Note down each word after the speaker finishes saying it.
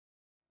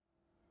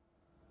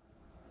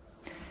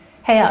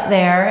Hey out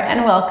there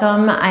and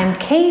welcome. I'm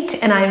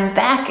Kate and I'm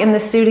back in the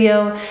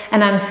studio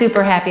and I'm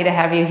super happy to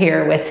have you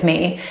here with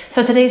me.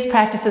 So today's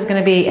practice is going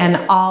to be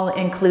an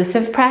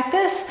all-inclusive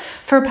practice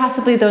for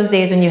possibly those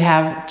days when you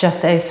have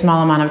just a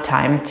small amount of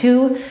time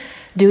to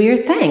do your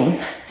thing.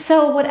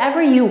 So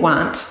whatever you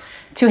want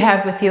to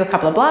have with you, a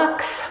couple of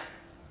blocks,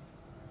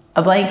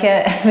 a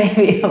blanket,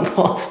 maybe a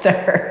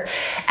bolster,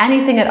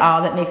 anything at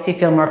all that makes you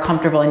feel more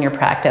comfortable in your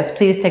practice.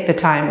 Please take the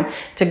time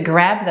to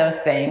grab those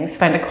things,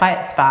 find a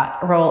quiet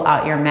spot, roll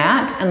out your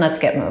mat, and let's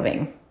get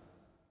moving.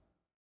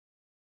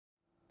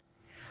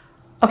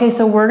 Okay,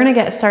 so we're gonna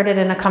get started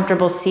in a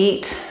comfortable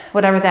seat,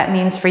 whatever that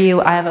means for you.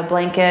 I have a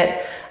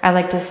blanket. I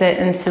like to sit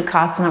in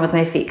Sukhasana with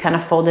my feet kind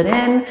of folded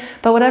in,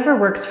 but whatever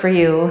works for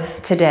you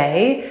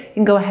today, you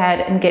can go ahead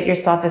and get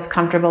yourself as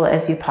comfortable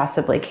as you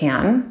possibly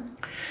can.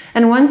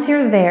 And once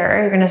you're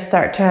there, you're going to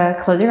start to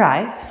close your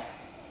eyes.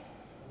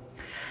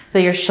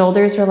 Feel your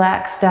shoulders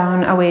relax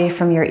down away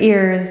from your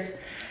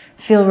ears.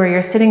 Feel where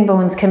your sitting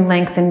bones can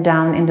lengthen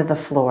down into the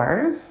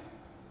floor.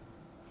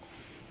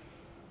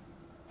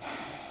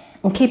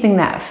 And keeping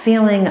that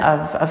feeling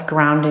of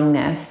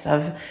groundingness,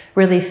 of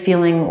really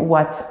feeling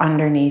what's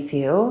underneath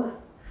you.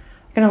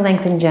 You're going to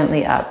lengthen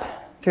gently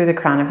up through the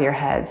crown of your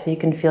head so you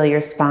can feel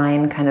your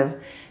spine kind of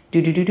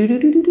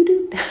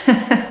do-do-do-do-do-do-do-do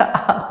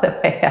all the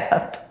way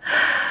up.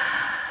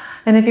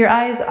 And if your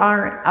eyes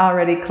aren't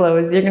already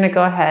closed, you're going to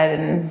go ahead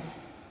and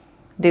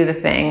do the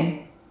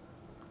thing.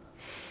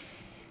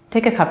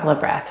 Take a couple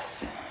of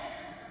breaths.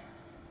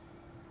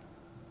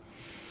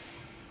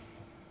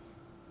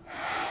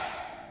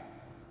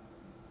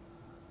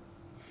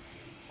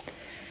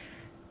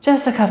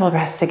 Just a couple of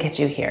breaths to get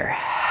you here.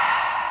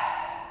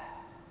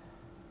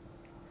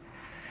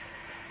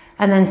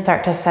 And then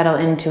start to settle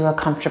into a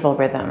comfortable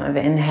rhythm of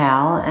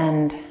inhale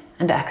and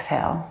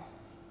exhale.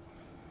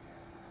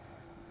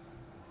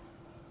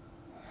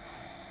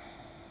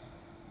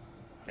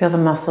 Feel the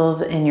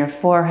muscles in your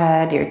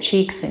forehead, your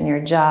cheeks, and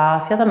your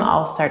jaw. Feel them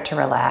all start to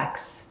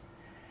relax.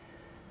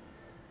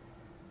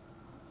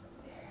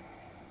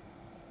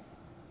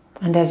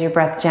 And as your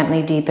breath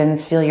gently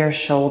deepens, feel your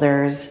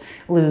shoulders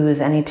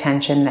lose any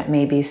tension that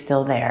may be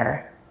still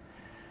there.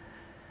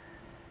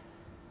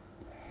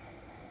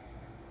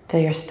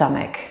 Feel your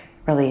stomach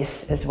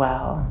release as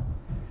well.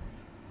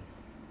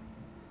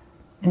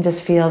 And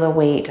just feel the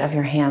weight of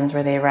your hands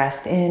where they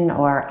rest in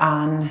or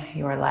on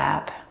your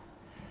lap.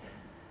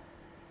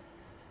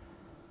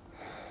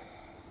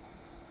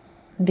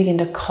 Begin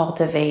to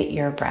cultivate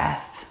your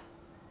breath.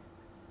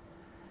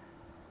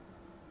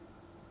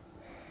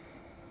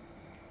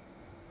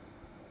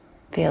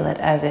 Feel it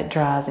as it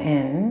draws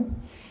in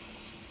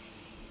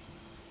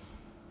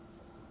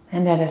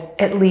and as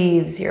it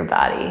leaves your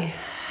body.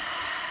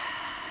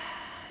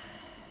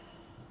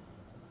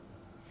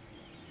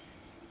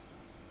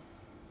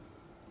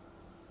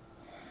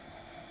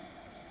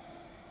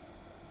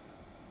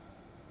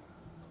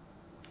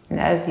 And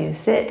as you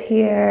sit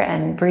here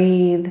and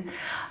breathe,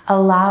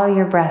 allow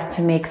your breath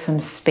to make some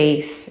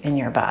space in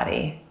your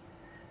body.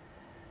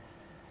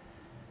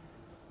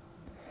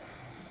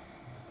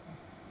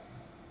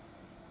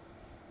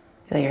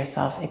 Feel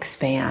yourself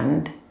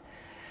expand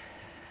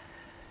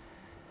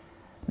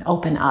and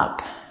open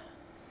up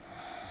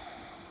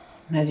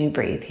as you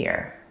breathe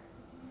here.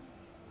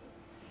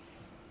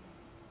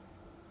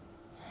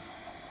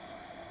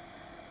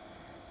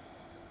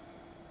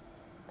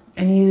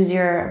 And use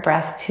your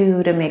breath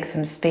too to make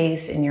some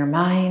space in your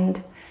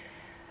mind.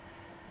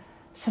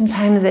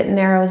 Sometimes it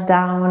narrows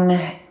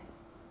down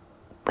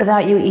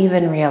without you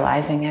even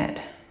realizing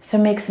it. So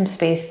make some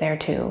space there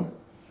too.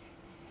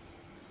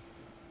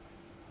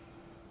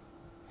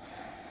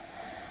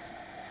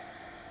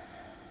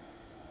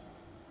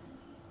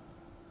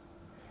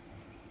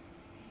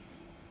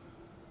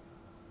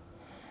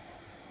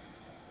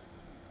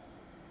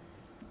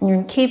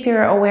 You keep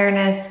your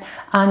awareness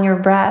on your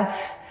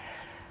breath,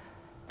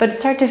 but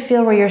start to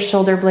feel where your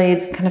shoulder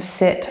blades kind of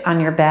sit on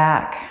your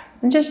back.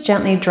 And just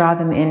gently draw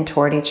them in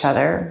toward each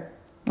other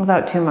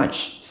without too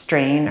much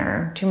strain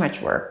or too much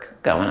work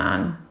going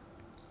on.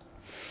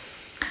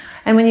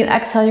 And when you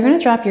exhale, you're going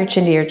to drop your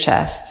chin to your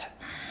chest.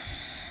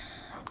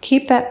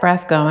 Keep that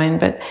breath going,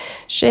 but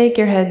shake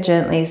your head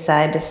gently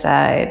side to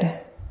side.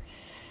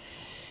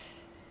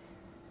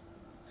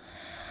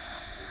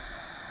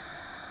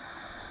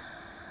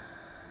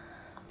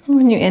 And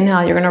when you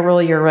inhale, you're going to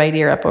roll your right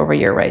ear up over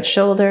your right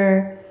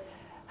shoulder.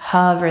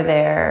 Hover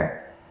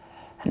there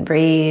and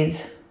breathe.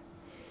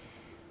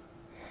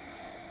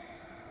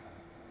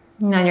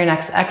 And on your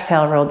next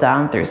exhale, roll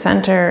down through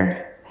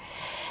center.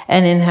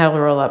 And inhale,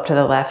 roll up to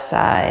the left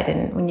side.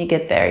 And when you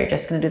get there, you're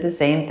just going to do the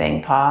same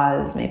thing.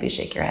 Pause, maybe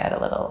shake your head a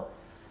little.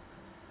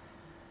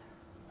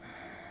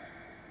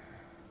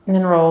 And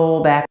then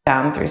roll back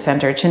down through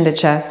center, chin to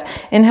chest.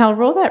 Inhale,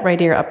 roll that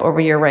right ear up over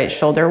your right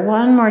shoulder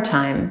one more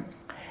time.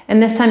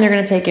 And this time you're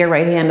going to take your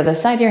right hand to the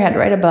side of your head,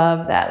 right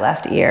above that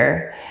left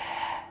ear.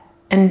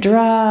 And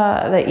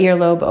draw the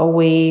earlobe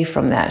away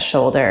from that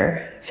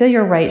shoulder. Feel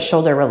your right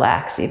shoulder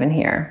relax even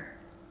here.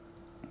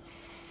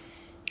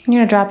 You're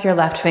gonna drop your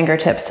left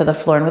fingertips to the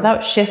floor, and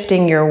without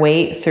shifting your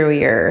weight through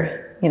your,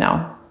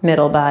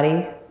 middle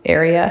body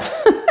area,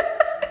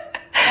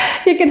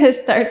 you're gonna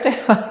start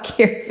to walk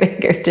your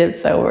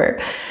fingertips over.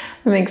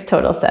 It makes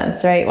total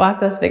sense, right? Walk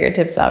those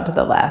fingertips out to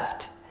the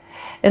left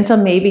until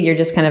maybe you're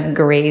just kind of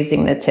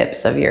grazing the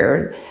tips of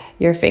your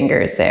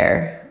fingers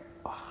there.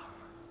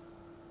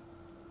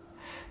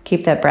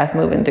 Keep that breath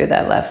moving through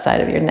that left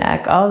side of your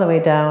neck, all the way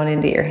down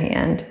into your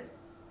hand,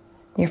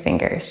 your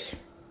fingers.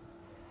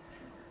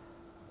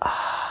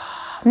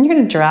 And you're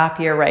gonna drop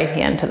your right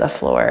hand to the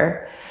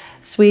floor.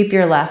 Sweep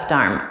your left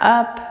arm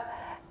up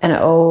and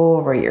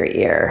over your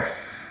ear.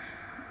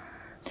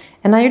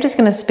 And now you're just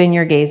gonna spin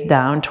your gaze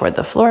down toward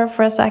the floor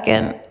for a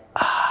second.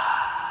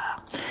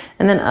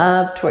 And then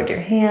up toward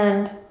your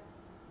hand.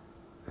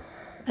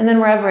 And then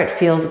wherever it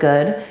feels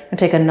good, you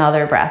take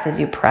another breath as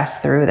you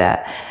press through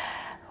that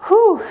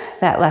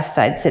left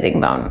side sitting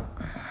bone.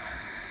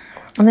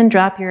 And then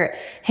drop your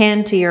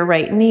hand to your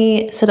right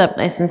knee, sit up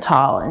nice and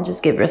tall, and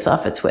just give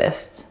yourself a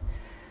twist.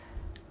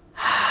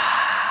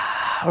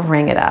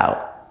 Ring it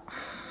out.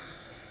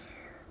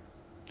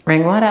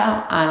 Ring what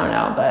out? I don't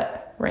know,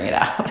 but ring it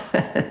out.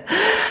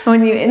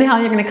 When you inhale,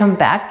 you're gonna come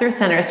back through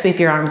center, sweep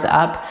your arms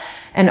up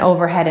and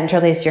overhead,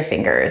 interlace your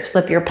fingers,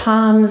 flip your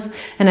palms,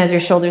 and as your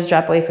shoulders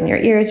drop away from your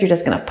ears, you're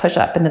just gonna push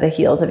up into the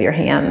heels of your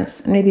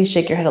hands. And maybe you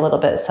shake your head a little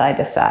bit side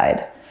to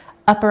side.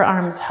 Upper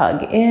arms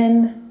hug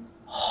in.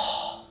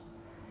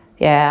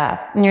 Yeah,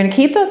 and you're gonna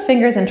keep those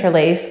fingers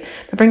interlaced,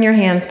 but bring your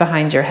hands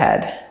behind your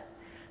head.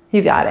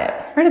 You got it.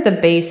 Right at the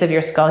base of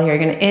your skull here, you're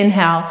gonna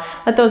inhale,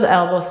 let those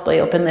elbows splay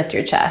open, lift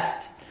your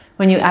chest.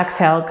 When you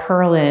exhale,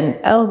 curl in,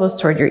 elbows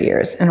toward your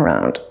ears and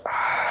round.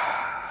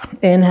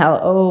 Inhale,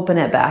 open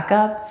it back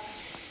up.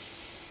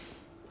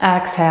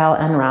 Exhale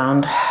and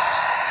round.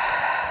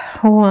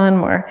 One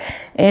more.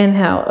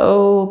 Inhale,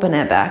 open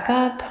it back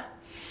up.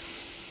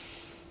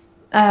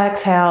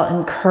 Exhale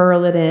and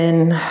curl it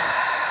in.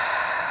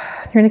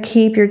 You're gonna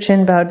keep your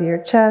chin bowed to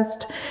your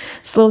chest.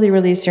 Slowly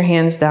release your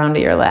hands down to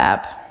your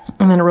lap.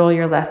 And then roll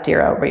your left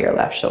ear over your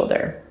left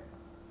shoulder.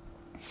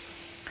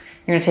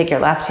 You're gonna take your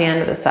left hand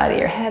to the side of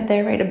your head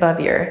there, right above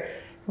your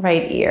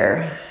right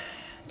ear.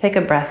 Take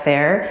a breath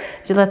there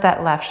as you let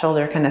that left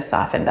shoulder kind of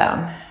soften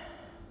down.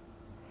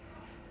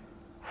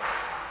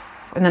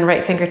 And then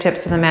right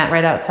fingertips to the mat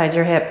right outside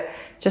your hip.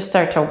 Just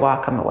start to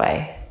walk them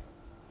away.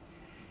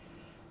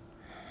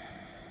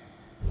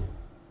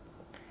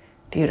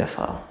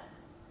 Beautiful.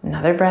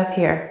 Another breath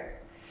here.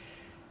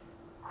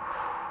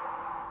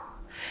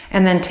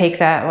 And then take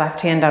that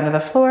left hand down to the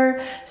floor,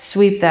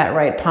 sweep that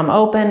right palm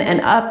open and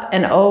up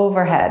and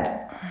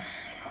overhead.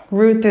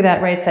 Root through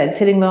that right side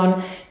sitting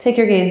bone. Take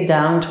your gaze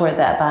down toward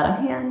that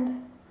bottom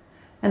hand.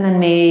 And then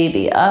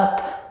maybe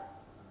up.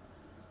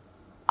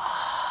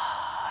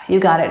 You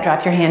got it.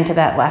 Drop your hand to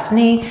that left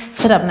knee,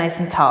 sit up nice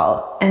and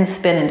tall, and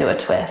spin into a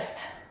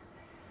twist.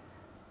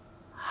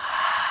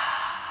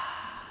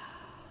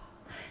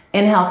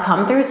 Inhale,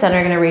 come through center.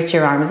 You're gonna reach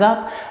your arms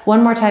up.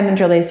 One more time,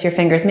 interlace your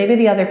fingers. Maybe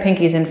the other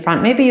pinky's in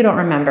front. Maybe you don't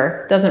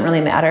remember. Doesn't really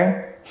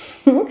matter.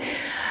 You're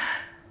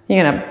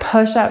gonna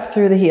push up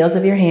through the heels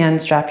of your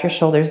hands, drop your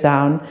shoulders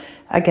down.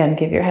 Again,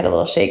 give your head a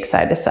little shake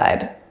side to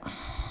side.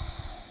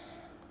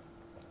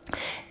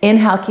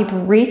 Inhale, keep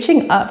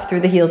reaching up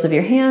through the heels of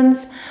your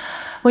hands.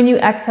 When you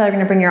exhale, you're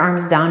gonna bring your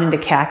arms down into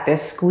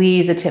cactus.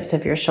 Squeeze the tips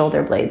of your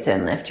shoulder blades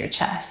in, lift your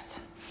chest.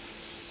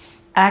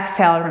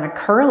 Exhale, we're gonna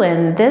curl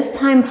in. This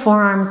time,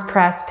 forearms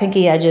press,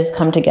 pinky edges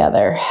come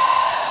together.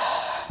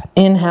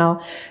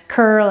 Inhale,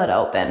 curl it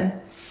open.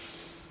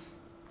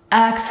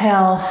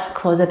 Exhale,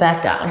 close it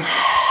back down.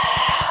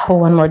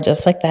 One more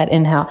just like that.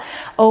 Inhale,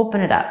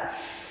 open it up.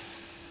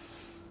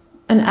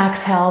 And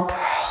exhale,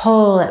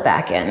 pull it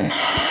back in.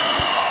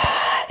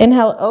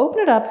 Inhale,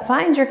 open it up,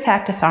 find your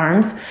cactus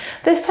arms.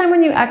 This time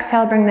when you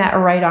exhale, bring that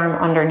right arm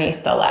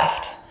underneath the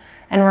left.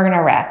 And we're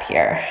gonna wrap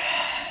here.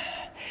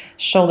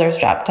 Shoulders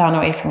drop down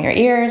away from your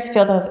ears.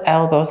 Feel those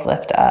elbows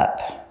lift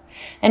up.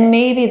 And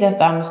maybe the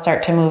thumbs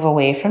start to move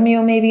away from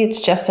you. Maybe it's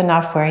just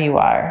enough where you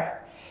are.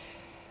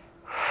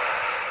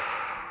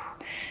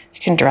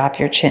 You can drop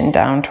your chin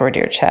down toward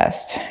your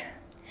chest.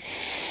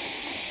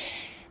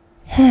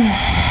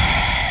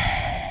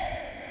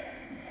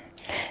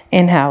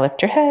 Inhale,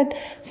 lift your head.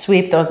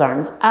 Sweep those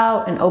arms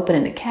out and open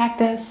into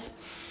cactus.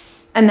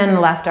 And then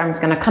the left arm's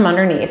gonna come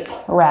underneath,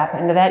 wrap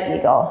into that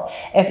eagle.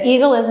 If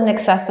eagle isn't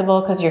accessible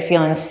because you're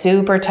feeling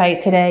super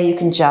tight today, you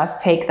can just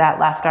take that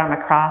left arm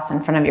across in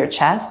front of your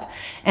chest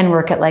and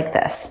work it like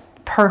this.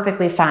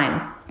 Perfectly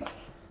fine,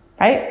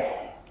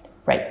 right?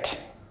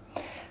 Right.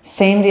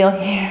 Same deal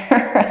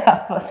here,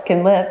 elbows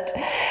can lift.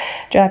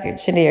 Drop your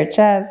chin to your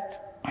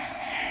chest.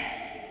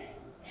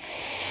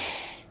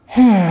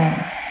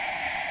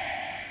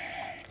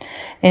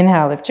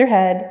 Inhale, lift your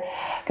head.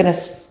 Gonna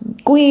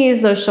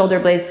squeeze those shoulder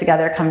blades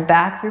together, come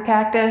back through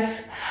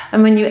cactus.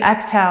 And when you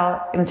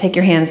exhale, you're gonna take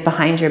your hands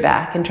behind your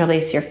back,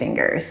 interlace your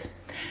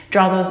fingers.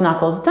 Draw those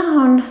knuckles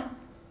down,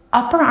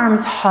 upper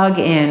arms hug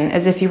in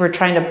as if you were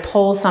trying to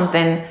pull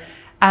something,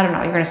 I don't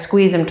know, you're gonna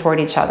squeeze them toward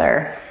each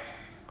other.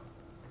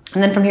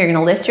 And then from here, you're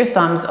gonna lift your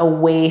thumbs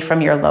away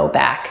from your low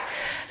back.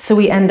 So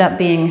we end up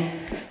being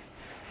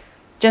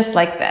just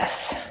like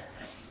this.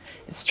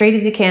 As straight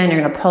as you can,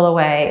 you're gonna pull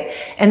away,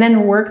 and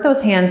then work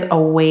those hands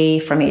away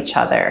from each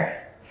other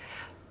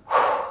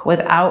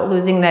without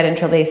losing that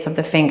interlace of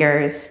the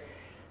fingers.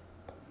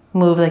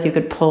 Move like you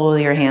could pull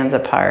your hands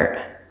apart.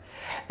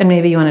 And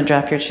maybe you wanna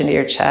drop your chin to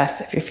your chest.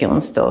 If you're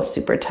feeling still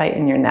super tight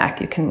in your neck,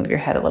 you can move your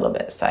head a little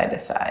bit side to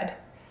side.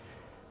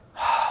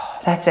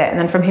 That's it. And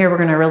then from here, we're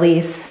gonna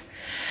release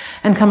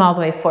and come all the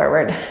way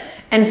forward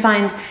and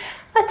find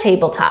a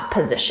tabletop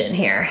position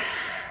here.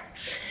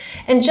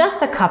 And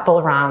just a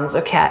couple rounds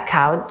of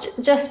cat-cow,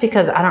 just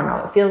because, I don't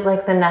know, it feels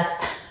like the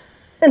next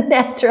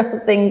natural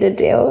thing to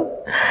do.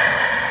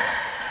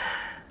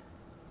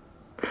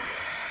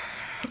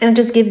 And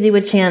it just gives you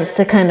a chance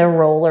to kind of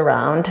roll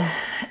around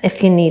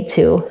if you need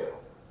to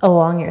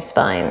along your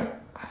spine.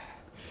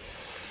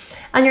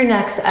 On your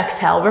next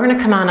exhale, we're gonna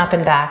come on up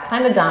and back,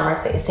 find a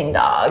downward facing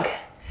dog.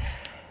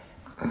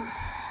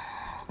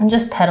 And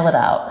just pedal it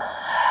out.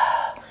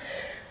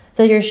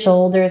 Feel your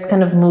shoulders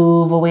kind of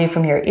move away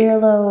from your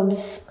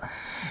earlobes.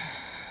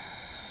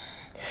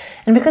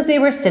 And because we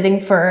were sitting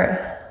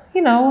for,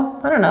 you know,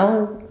 I don't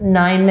know,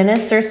 9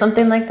 minutes or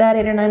something like that,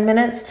 8 or 9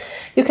 minutes,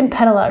 you can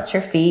pedal out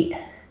your feet.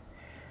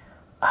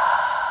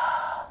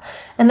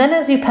 And then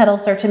as you pedal,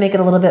 start to make it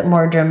a little bit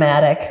more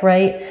dramatic,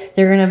 right?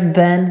 You're gonna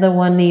bend the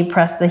one knee,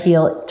 press the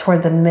heel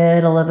toward the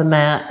middle of the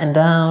mat and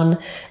down,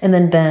 and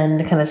then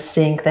bend, kind of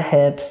sink the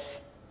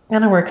hips.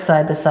 Gonna work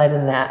side to side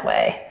in that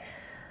way.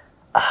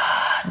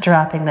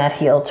 Dropping that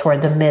heel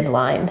toward the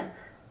midline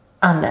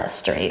on that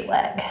straight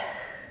leg.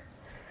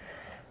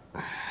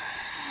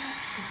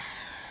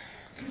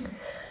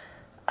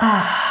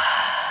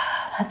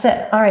 That's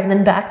it. All right, and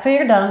then back through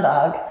your down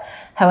dog,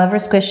 however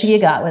squishy you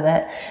got with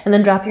it, and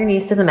then drop your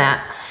knees to the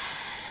mat.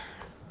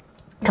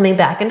 Coming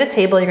back into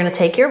table, you're gonna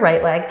take your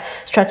right leg,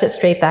 stretch it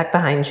straight back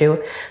behind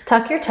you,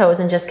 tuck your toes,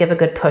 and just give a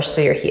good push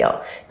through your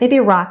heel. Maybe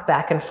rock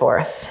back and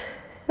forth.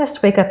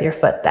 Just wake up your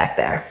foot back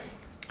there.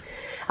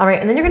 All right,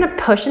 and then you're gonna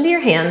push into your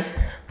hands,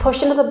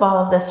 push into the ball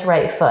of this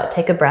right foot.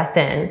 Take a breath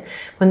in.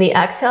 When the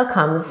exhale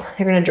comes,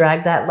 you're gonna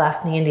drag that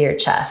left knee into your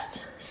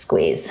chest.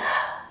 Squeeze.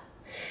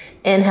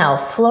 Inhale,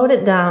 float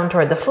it down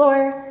toward the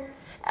floor.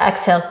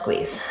 Exhale,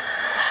 squeeze.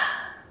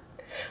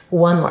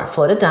 One more,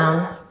 float it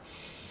down.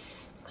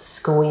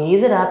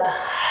 Squeeze it up.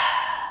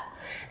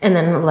 And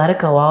then let it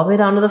go all the way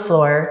down to the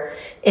floor.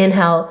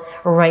 Inhale,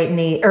 right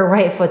knee, or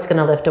right foot's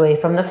gonna lift away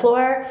from the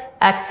floor.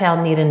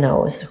 Exhale, knee to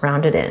nose,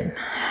 round it in.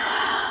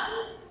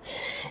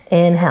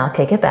 Inhale,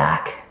 kick it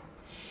back.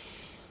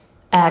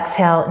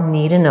 Exhale,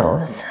 knee to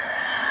nose.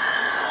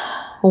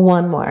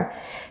 One more.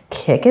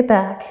 Kick it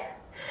back.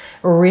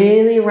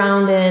 Really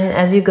round in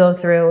as you go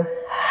through.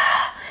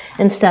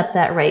 And step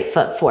that right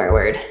foot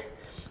forward.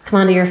 Come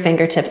onto your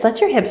fingertips.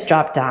 Let your hips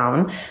drop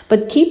down,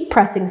 but keep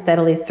pressing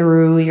steadily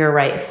through your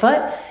right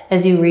foot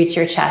as you reach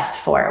your chest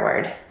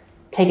forward.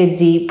 Take a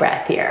deep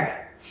breath here.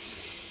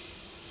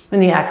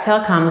 When the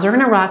exhale comes, we're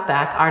gonna rock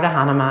back, Ardha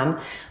Hanuman.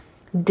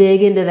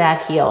 Dig into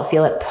that heel.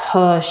 Feel it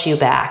push you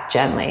back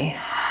gently.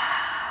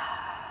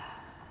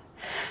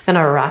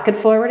 Gonna rock it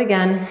forward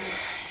again.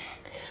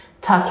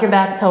 Tuck your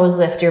back toes,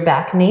 lift your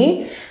back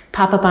knee,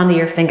 pop up onto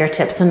your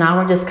fingertips. So now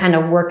we're just kind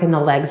of working the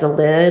legs a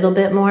little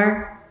bit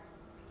more.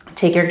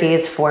 Take your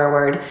gaze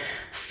forward.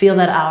 Feel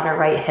that outer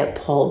right hip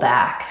pull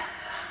back.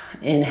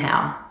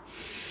 Inhale.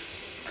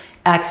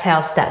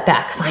 Exhale, step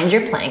back, find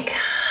your plank.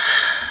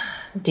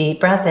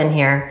 Deep breath in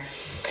here.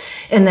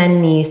 And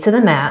then knees to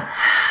the mat.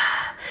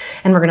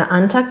 And we're gonna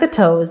untuck the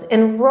toes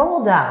and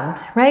roll down,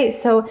 right?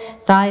 So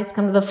thighs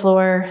come to the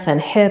floor, then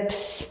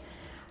hips.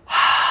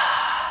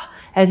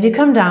 As you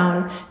come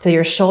down, feel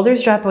your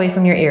shoulders drop away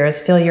from your ears,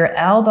 feel your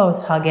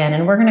elbows hug in,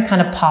 and we're gonna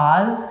kind of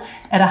pause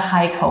at a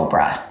high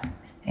cobra.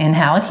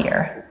 Inhale it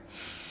here.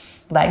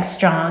 Legs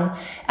strong.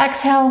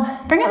 Exhale,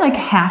 bring it like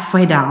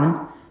halfway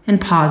down and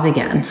pause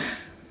again.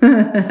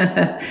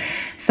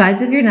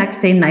 Sides of your neck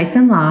stay nice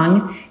and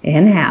long.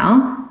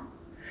 Inhale.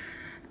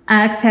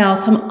 Exhale,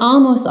 come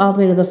almost all the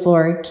way to the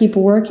floor. Keep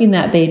working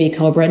that baby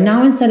cobra.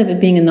 Now instead of it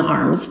being in the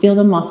arms, feel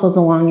the muscles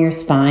along your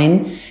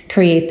spine.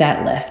 Create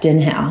that lift.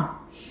 Inhale.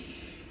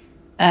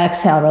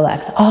 Exhale,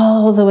 relax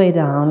all the way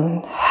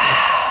down.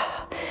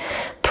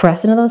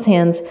 Press into those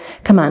hands.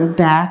 Come on,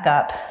 back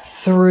up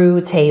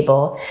through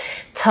table.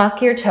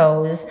 Tuck your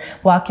toes.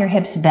 Walk your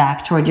hips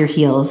back toward your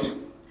heels.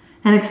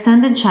 An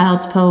extended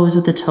child's pose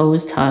with the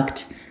toes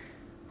tucked.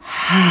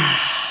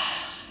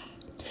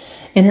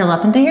 Inhale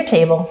up into your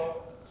table.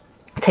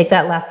 Take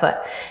that left foot,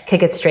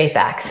 kick it straight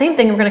back. Same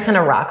thing, we're gonna kind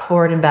of rock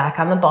forward and back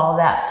on the ball of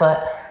that foot.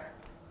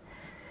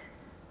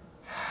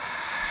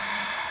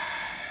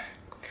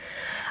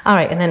 All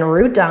right, and then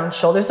root down,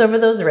 shoulders over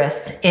those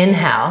wrists.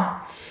 Inhale.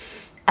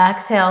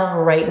 Exhale,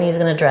 right knee is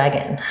gonna drag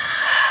in.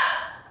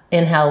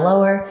 Inhale,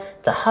 lower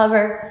to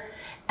hover.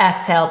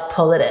 Exhale,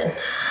 pull it in.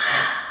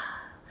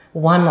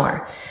 One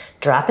more.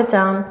 Drop it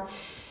down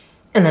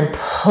and then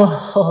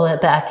pull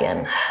it back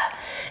in.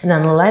 And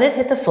then let it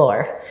hit the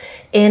floor.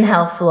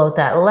 Inhale, float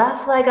that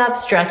left leg up,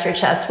 stretch your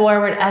chest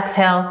forward.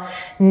 Exhale,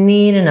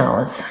 knee to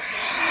nose.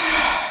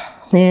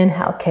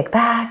 Inhale, kick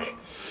back,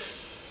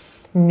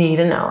 knee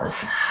to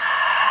nose.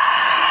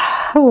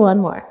 One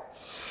more.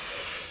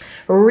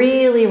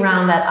 Really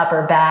round that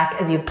upper back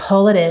as you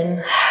pull it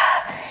in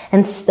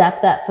and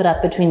step that foot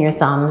up between your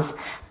thumbs.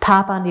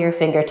 Pop onto your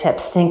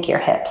fingertips, sink your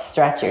hips,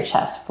 stretch your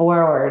chest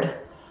forward.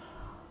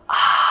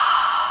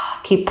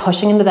 Keep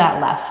pushing into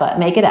that left foot.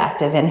 Make it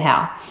active.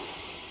 Inhale.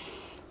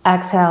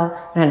 Exhale,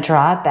 and then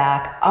draw it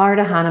back.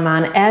 Ardha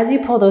Hanuman. As you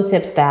pull those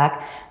hips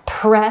back,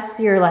 press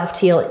your left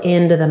heel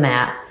into the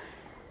mat.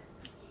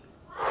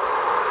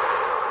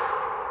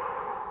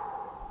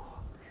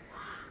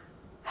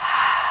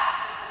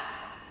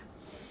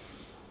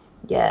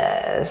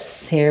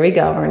 Yes, here we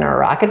go. We're gonna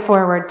rock it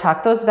forward.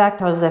 Tuck those back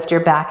toes, lift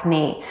your back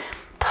knee.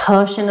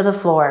 Push into the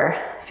floor.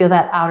 Feel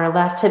that outer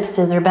left hip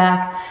scissor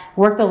back.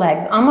 Work the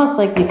legs, almost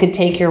like you could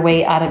take your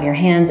weight out of your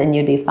hands and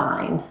you'd be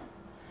fine.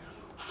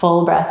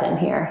 Full breath in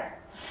here.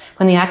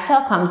 When the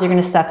exhale comes, you're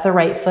gonna step the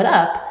right foot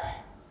up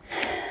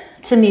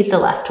to meet the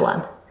left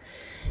one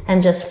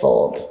and just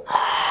fold.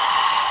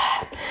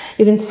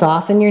 You can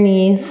soften your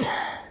knees.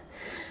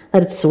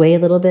 Let it sway a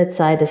little bit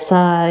side to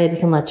side. You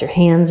can let your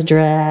hands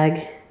drag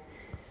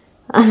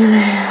on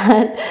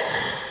that.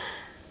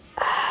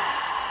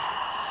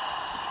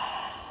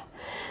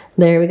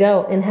 There we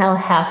go. Inhale,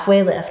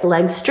 halfway lift.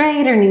 Legs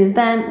straight or knees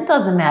bent. It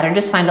doesn't matter.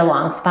 Just find a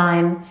long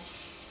spine.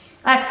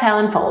 Exhale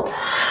and fold.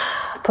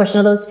 Push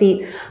into those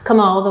feet. Come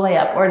all the way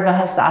up.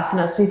 Urdhva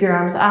Hastasana. Sweep your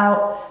arms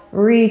out.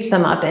 Reach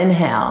them up.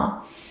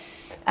 Inhale.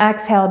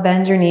 Exhale,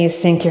 bend your knees,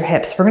 sink your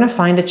hips. We're going to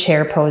find a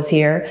chair pose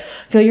here.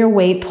 Feel your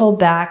weight pull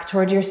back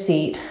toward your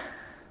seat.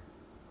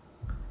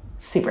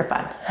 Super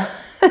fun.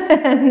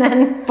 And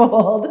then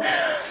fold.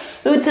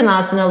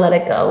 Uttanasana, let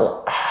it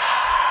go.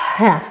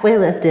 Halfway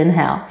lift,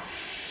 inhale.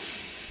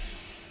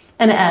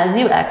 And as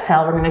you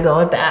exhale, we're going to go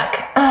it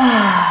back.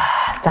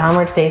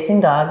 Downward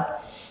facing dog.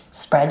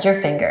 Spread your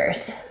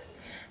fingers.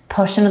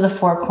 Push into the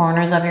four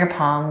corners of your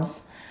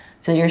palms.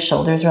 Feel your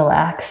shoulders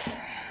relax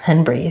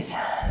and breathe.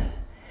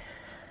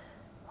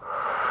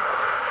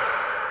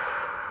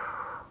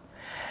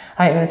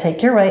 All right, you're going to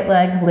take your right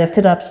leg, lift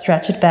it up,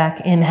 stretch it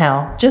back,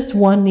 inhale. Just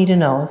one knee to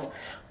nose.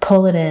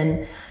 Pull it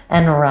in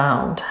and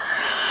around.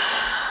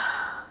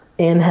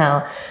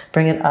 Inhale,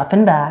 bring it up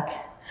and back.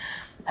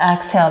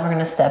 Exhale, we're going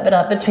to step it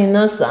up between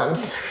those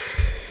thumbs.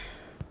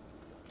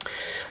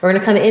 We're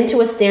going to come into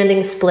a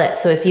standing split.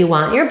 So if you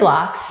want your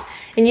blocks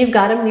and you've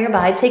got them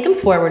nearby, take them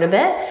forward a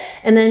bit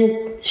and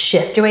then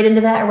shift your weight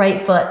into that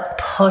right foot.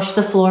 Push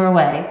the floor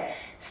away.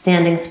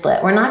 Standing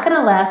split. We're not going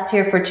to last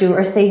here for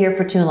stay here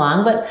for too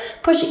long, but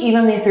push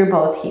evenly through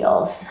both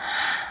heels.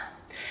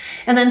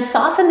 And then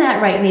soften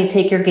that right knee,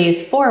 take your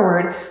gaze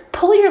forward,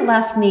 pull your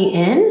left knee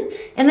in,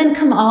 and then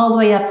come all the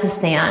way up to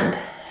stand.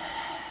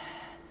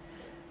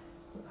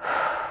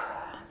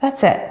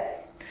 That's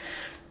it.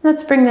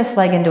 Let's bring this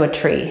leg into a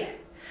tree.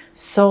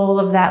 Sole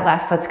of that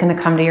left foot's going to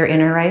come to your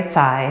inner right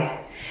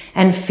thigh,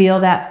 and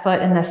feel that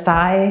foot and the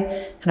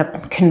thigh kind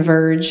of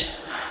converge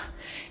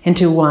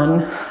into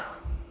one.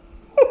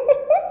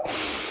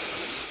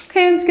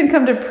 Hands can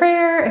come to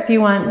prayer. If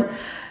you want,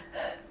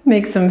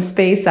 make some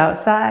space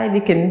outside.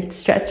 You can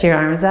stretch your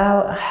arms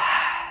out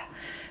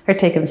or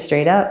take them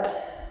straight up.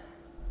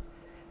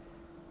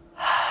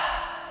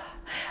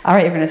 All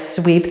right, you're going to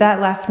sweep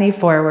that left knee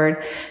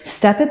forward,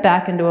 step it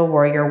back into a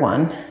warrior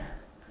one.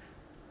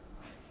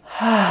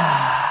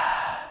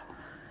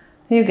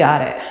 You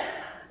got it.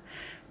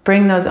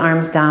 Bring those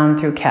arms down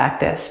through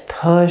cactus.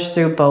 Push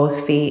through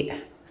both feet.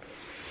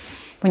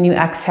 When you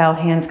exhale,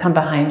 hands come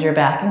behind your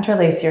back.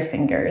 Interlace your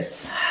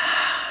fingers.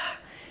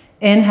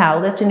 Inhale,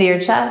 lift into your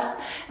chest.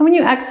 And when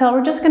you exhale,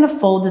 we're just going to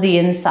fold to the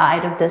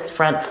inside of this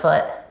front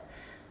foot.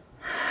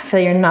 Feel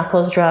your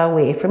knuckles draw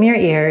away from your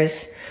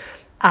ears.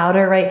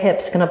 Outer right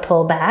hip's going to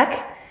pull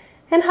back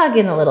and hug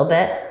in a little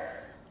bit.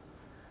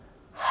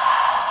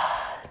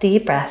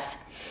 Deep breath.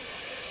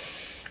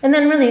 And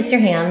then release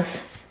your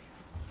hands.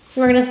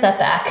 We're going to step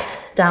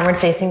back, downward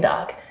facing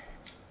dog.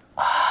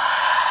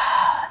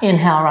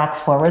 Inhale, rock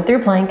forward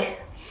through plank.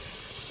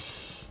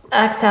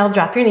 Exhale,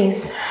 drop your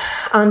knees,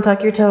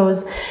 untuck your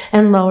toes,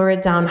 and lower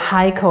it down.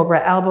 High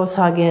cobra, elbows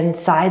hug in,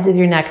 sides of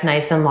your neck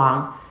nice and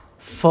long.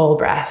 Full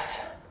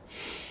breath.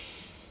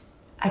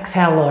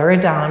 Exhale, lower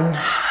it down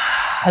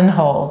and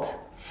hold.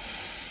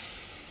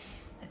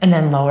 And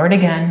then lower it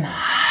again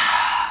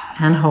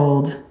and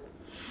hold.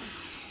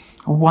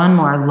 One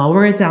more,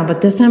 lower it down, but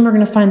this time we're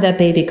going to find that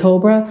baby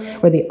cobra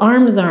where the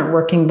arms aren't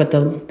working, but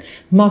the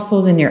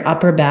muscles in your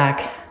upper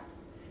back,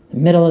 the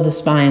middle of the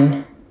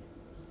spine,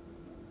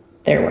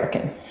 they're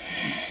working.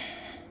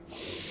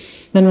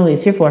 Then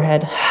release your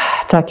forehead,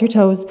 tuck your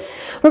toes.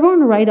 We're going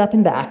right up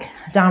and back,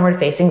 downward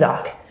facing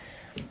dog.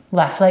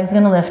 Left leg's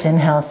gonna lift,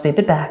 inhale, sweep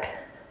it back.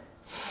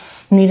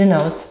 Knee to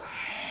nose.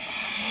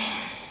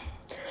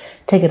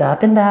 Take it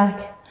up and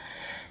back,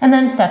 and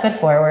then step it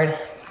forward.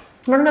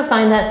 We're gonna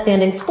find that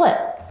standing split.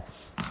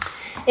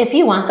 If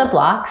you want the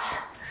blocks,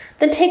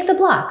 then take the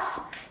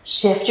blocks.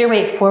 Shift your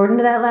weight forward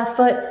into that left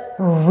foot,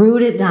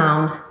 root it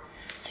down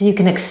so you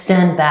can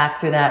extend back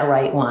through that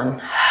right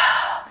one.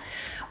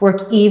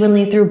 Work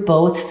evenly through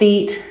both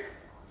feet.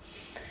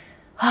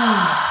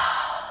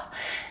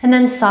 And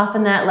then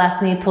soften that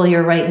left knee, pull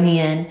your right knee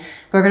in.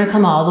 We're gonna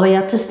come all the way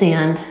up to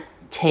stand.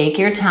 Take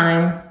your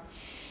time.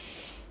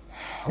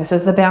 This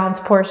is the balance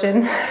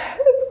portion.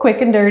 It's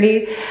quick and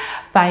dirty.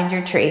 Find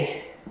your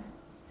tree.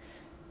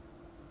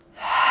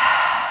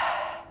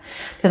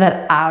 Feel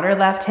that outer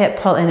left hip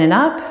pull in and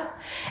up,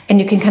 and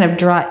you can kind of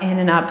draw in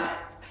and up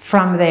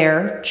from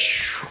there,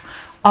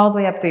 all the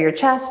way up through your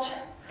chest,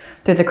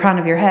 through the crown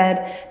of your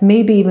head,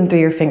 maybe even through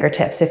your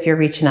fingertips if you're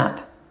reaching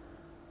up.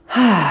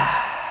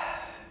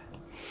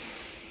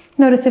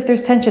 Notice if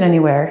there's tension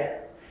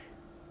anywhere.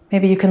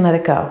 Maybe you can let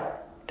it go.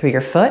 Through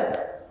your foot.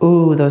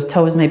 Ooh, those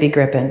toes may be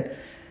gripping.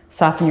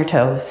 Soften your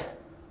toes.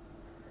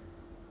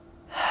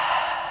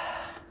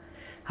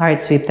 All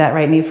right, sweep that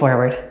right knee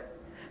forward.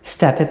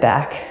 Step it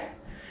back.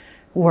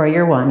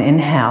 Warrior one,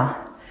 inhale.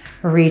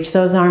 Reach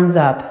those arms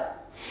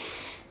up.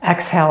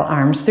 Exhale,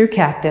 arms through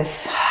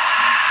cactus.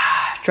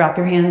 Drop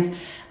your hands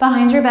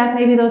behind your back.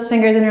 Maybe those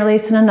fingers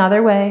interlace in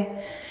another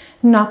way.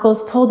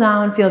 Knuckles pull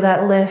down, feel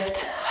that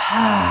lift.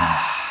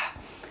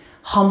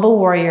 Humble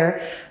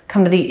warrior,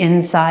 come to the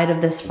inside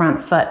of this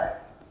front foot.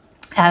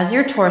 As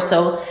your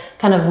torso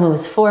kind of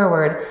moves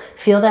forward,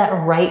 feel that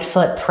right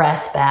foot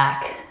press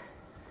back.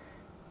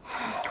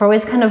 We're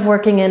always kind of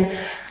working in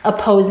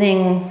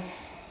opposing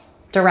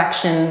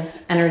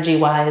directions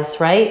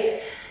energy-wise,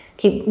 right?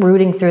 Keep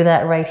rooting through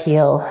that right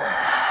heel.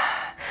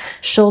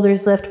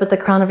 Shoulders lift, but the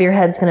crown of your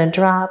head's gonna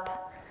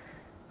drop.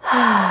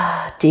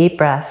 Deep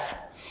breath.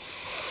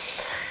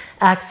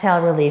 Exhale,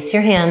 release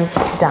your hands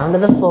down to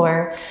the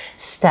floor.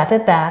 Step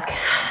it back,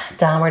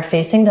 downward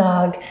facing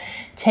dog.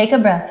 Take a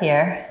breath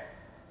here.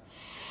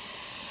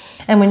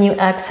 And when you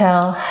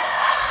exhale,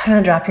 you're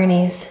gonna drop your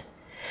knees.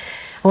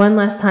 One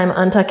last time,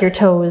 untuck your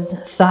toes,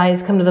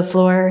 thighs come to the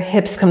floor,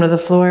 hips come to the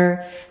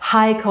floor.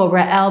 High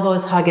cobra,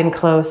 elbows hug in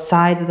close,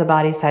 sides of the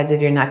body, sides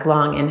of your neck,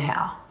 long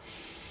inhale.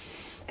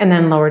 And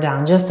then lower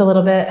down just a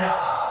little bit.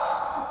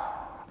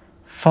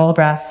 Full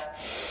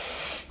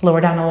breath. Lower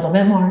down a little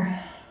bit more.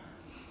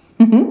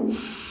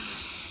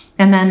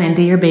 And then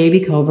into your baby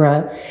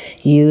cobra.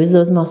 Use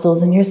those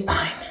muscles in your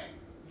spine.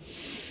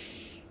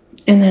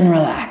 And then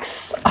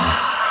relax.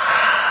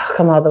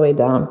 Come all the way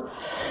down.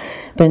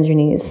 Bend your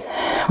knees.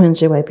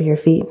 Windshield wiper your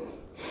feet.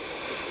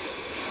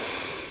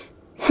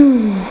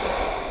 And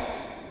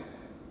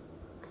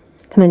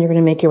then you're going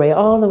to make your way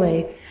all the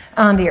way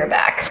onto your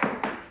back.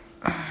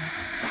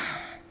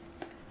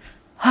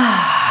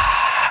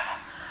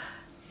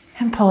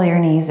 And pull your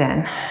knees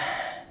in.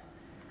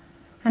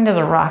 And just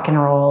rock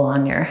and roll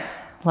on your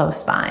low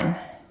spine.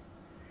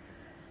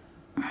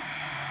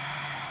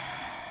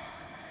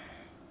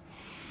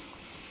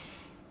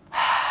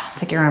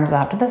 Take your arms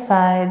out to the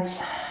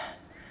sides.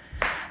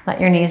 Let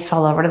your knees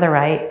fall over to the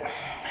right.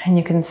 And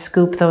you can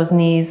scoop those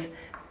knees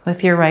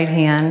with your right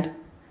hand.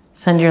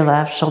 Send your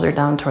left shoulder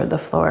down toward the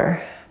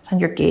floor.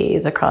 Send your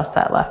gaze across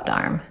that left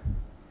arm.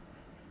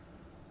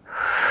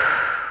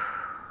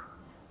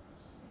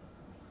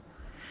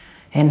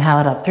 Inhale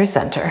it up through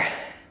center.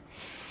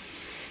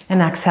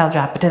 And exhale,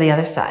 drop it to the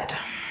other side.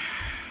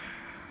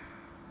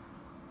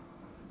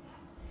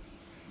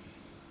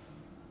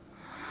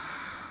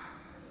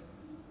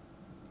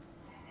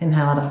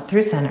 Inhale it up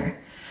through center.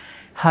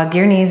 Hug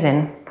your knees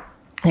in.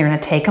 You're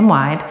gonna take them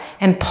wide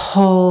and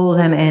pull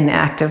them in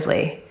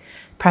actively.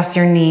 Press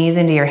your knees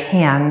into your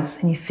hands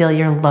and you feel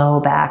your low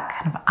back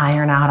kind of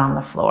iron out on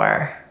the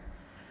floor.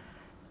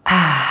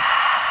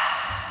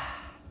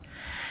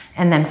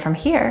 And then from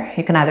here,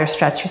 you can either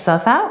stretch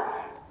yourself out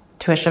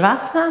to a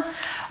Shavasana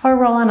or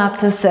roll on up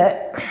to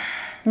sit.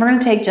 We're gonna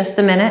take just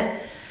a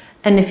minute.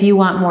 And if you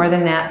want more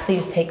than that,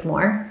 please take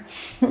more,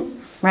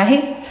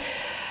 right?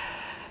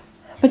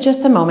 But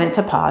just a moment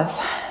to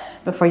pause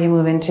before you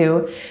move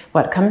into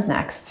what comes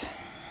next.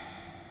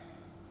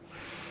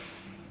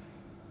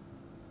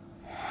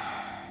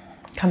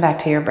 Come back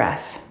to your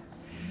breath.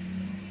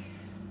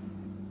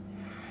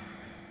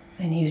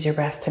 And use your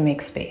breath to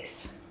make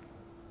space.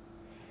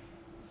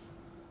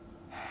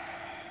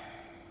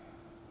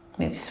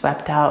 We've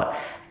swept out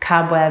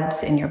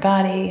cobwebs in your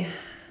body.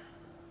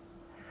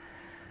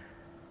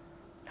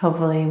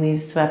 Hopefully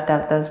we've swept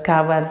out those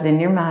cobwebs in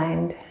your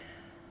mind.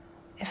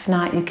 If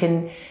not, you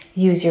can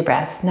use your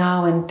breath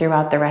now and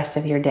throughout the rest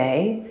of your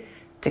day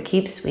to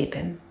keep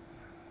sweeping.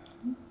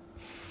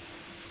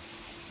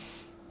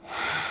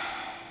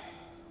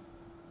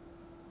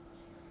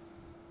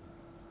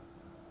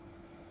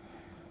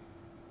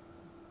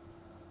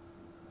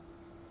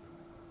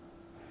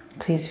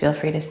 Please feel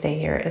free to stay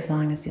here as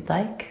long as you'd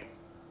like.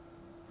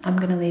 I'm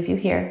going to leave you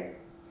here.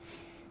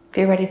 If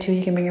you're ready to,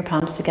 you can bring your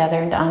palms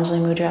together into Anjali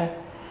Mudra.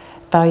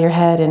 Bow your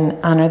head and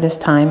honor this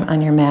time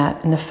on your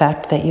mat and the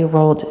fact that you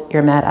rolled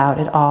your mat out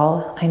at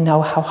all. I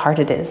know how hard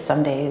it is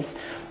some days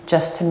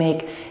just to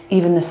make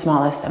even the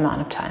smallest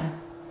amount of time.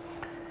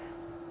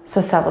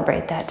 So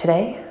celebrate that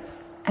today,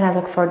 and I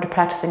look forward to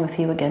practicing with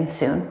you again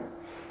soon.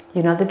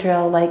 You know the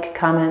drill, like,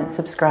 comment,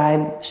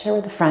 subscribe, share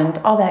with a friend,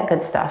 all that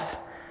good stuff.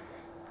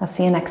 I'll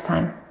see you next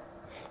time.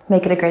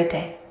 Make it a great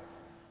day.